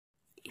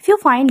If you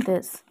find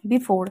this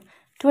before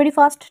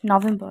 21st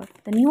November,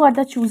 then you are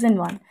the chosen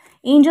one.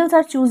 Angels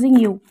are choosing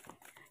you.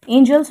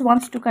 Angels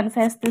wants to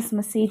confess these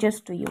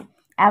messages to you.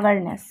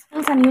 Awareness.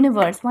 Angels and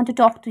universe want to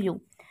talk to you.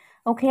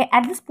 Okay,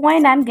 at this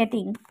point I'm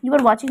getting, you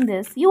are watching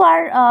this, you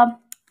are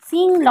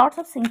seeing lots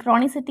of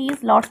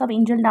synchronicities, lots of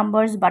angel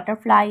numbers,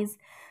 butterflies,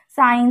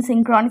 signs,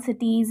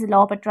 synchronicities,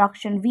 law of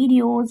attraction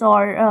videos,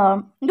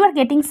 or you are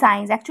getting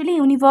signs. Actually,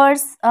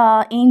 universe,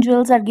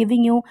 angels are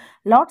giving you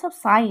lots of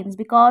signs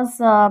because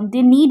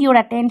they need your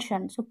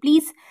attention. So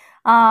please,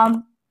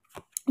 um,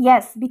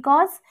 yes,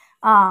 because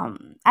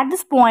at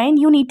this point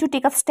you need to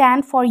take a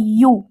stand for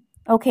you.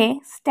 Okay,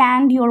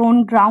 stand your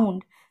own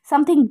ground.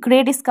 Something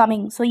great is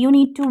coming, so you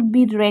need to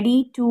be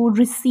ready to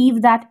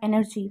receive that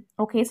energy.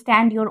 Okay,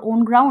 stand your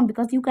own ground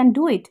because you can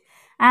do it.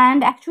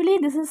 And actually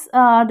this is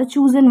the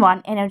chosen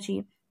one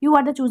energy. You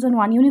are the chosen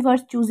one.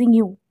 Universe choosing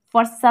you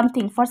for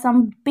something, for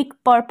some big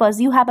purpose.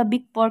 You have a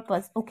big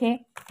purpose.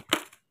 Okay.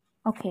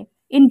 Okay,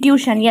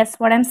 intuition, yes,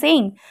 what I'm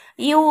saying,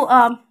 you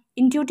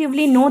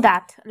intuitively know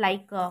that,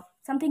 like,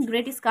 something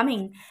great is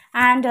coming.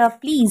 And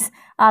please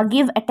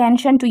give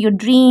attention to your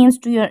dreams,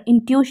 to your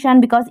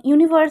intuition, because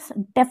universe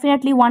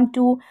definitely want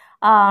to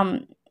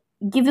um,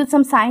 give you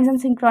some signs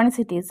and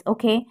synchronicities.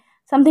 Okay,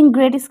 something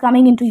great is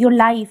coming into your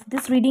life.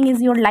 This reading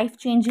is your life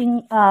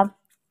changing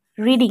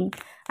reading.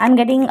 I'm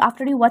getting,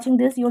 after you watching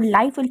this, your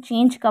life will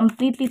change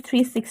completely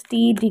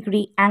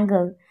 360-degree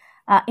angle,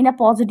 in a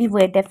positive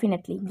way.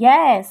 Definitely,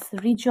 yes,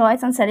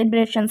 rejoice and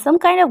celebration. Some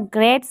kind of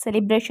great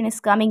celebration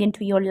is coming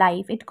into your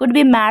life. It could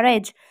be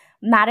marriage,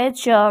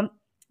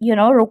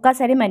 roka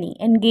ceremony,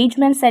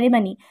 engagement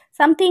ceremony,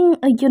 something,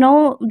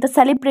 the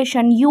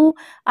celebration. You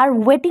are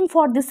waiting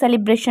for this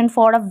celebration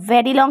for a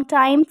very long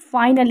time.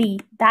 Finally,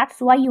 that's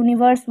why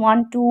universe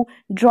want to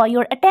draw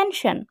your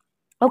attention.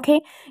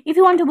 Okay, if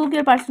you want to book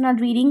your personal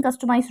reading,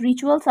 customized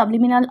ritual,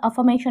 subliminal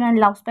affirmation and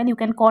love spell, you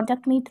can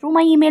contact me through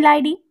my email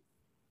id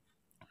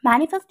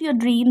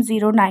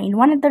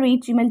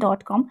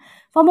manifestyourdream091@gmail.com.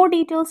 For more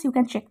details, you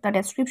can check the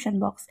description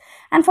box.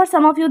 And for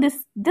some of you,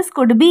 this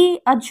could be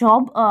a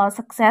job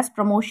success,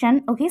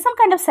 promotion, okay, some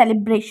kind of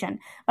celebration.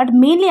 But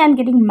mainly I'm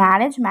getting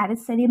marriage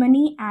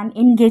ceremony and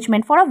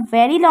engagement. For a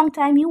very long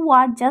time, you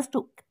are just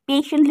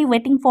patiently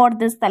waiting for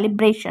this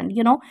celebration,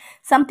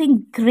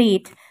 something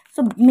great.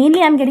 So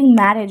mainly I'm getting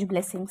marriage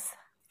blessings.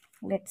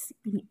 Let's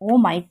see. Oh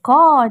my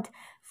god,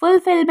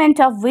 fulfillment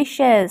of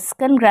wishes.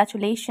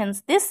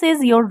 Congratulations, this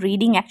is your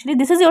reading. Actually,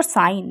 this is your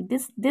sign.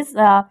 This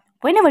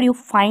whenever you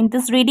find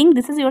this reading,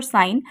 this is your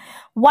sign.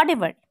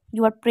 Whatever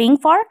you are praying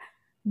for,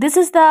 this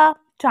is the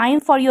time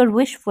for your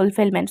wish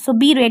fulfillment. So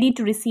be ready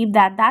to receive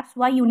that. That's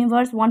why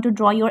universe want to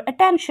draw your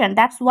attention.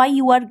 That's why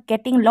you are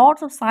getting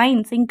lots of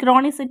signs,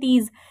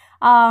 synchronicities,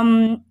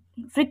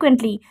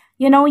 frequently.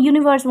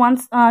 Universe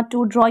wants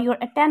to draw your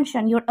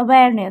attention, your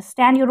awareness.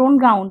 Stand your own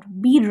ground.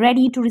 Be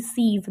ready to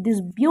receive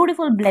these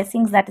beautiful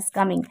blessings that is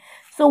coming.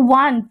 So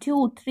 1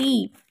 2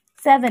 3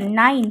 7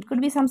 9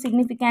 could be some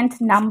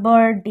significant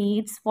number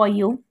dates for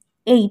you.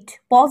 8,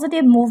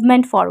 positive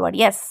movement forward.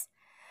 Yes,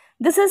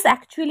 this is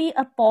actually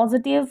a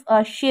positive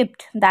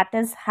shift that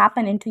has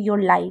happened into your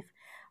life.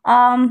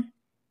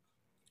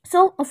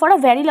 So for a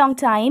very long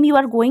time you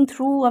are going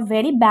through a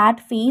very bad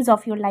phase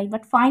of your life,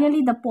 but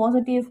finally the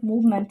positive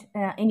movement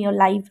in your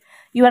life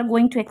you are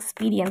going to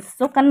experience.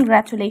 So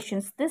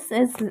congratulations,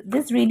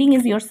 this reading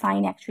is your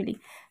sign. Actually,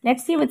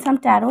 let's see with some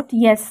tarot.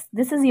 Yes,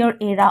 this is your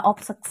era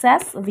of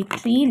success,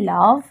 victory,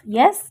 love.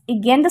 Yes,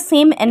 again the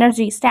same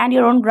energy. Stand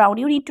your own ground.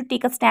 You need to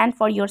take a stand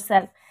for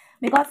yourself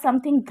because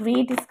something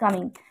great is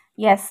coming.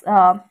 Yes,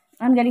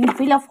 I'm getting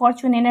wheel of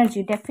fortune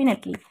energy.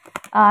 Definitely,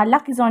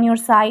 luck is on your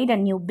side. A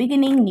new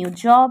beginning, new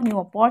job, new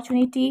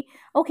opportunity.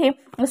 Okay,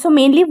 so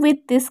mainly with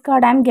this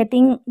card I'm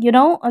getting,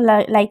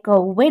 like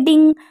a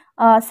wedding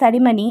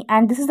ceremony,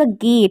 and this is a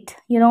gate,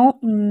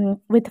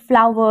 with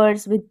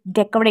flowers, with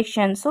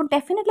decoration. So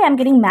definitely I'm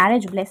getting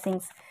marriage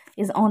blessings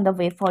is on the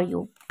way for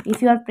you.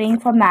 If you are praying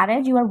for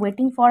marriage, you are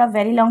waiting for a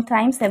very long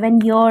time,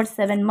 7 years,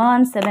 7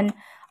 months, 7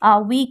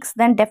 weeks,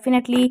 then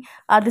definitely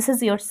this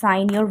is your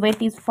sign. Your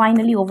wait is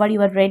finally over.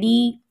 You are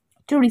ready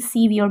to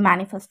receive your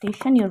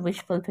manifestation, your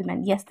wish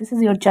fulfillment. Yes, this is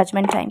your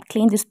judgment time.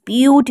 Claim this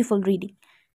beautiful reading.